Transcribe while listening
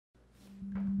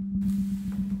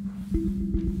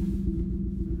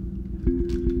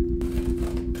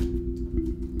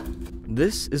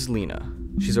This is Lena.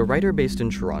 She's a writer based in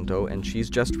Toronto, and she's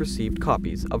just received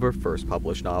copies of her first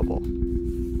published novel.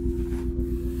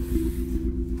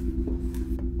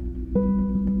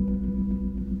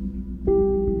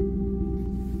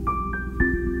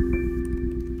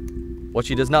 What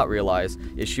she does not realize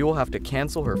is she will have to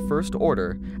cancel her first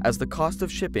order, as the cost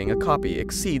of shipping a copy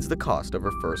exceeds the cost of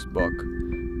her first book.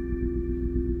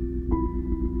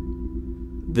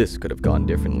 This could have gone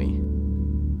differently.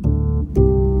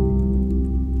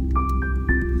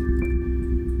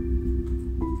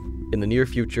 In the near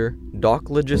future, Dock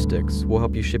Logistics will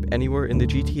help you ship anywhere in the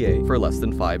GTA for less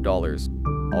than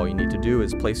 $5. All you need to do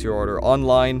is place your order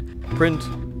online, print,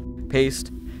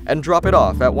 paste, and drop it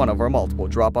off at one of our multiple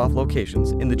drop-off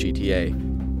locations in the GTA.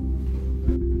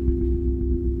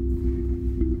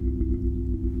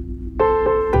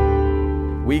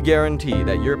 We guarantee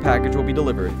that your package will be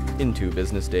delivered in 2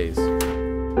 business days.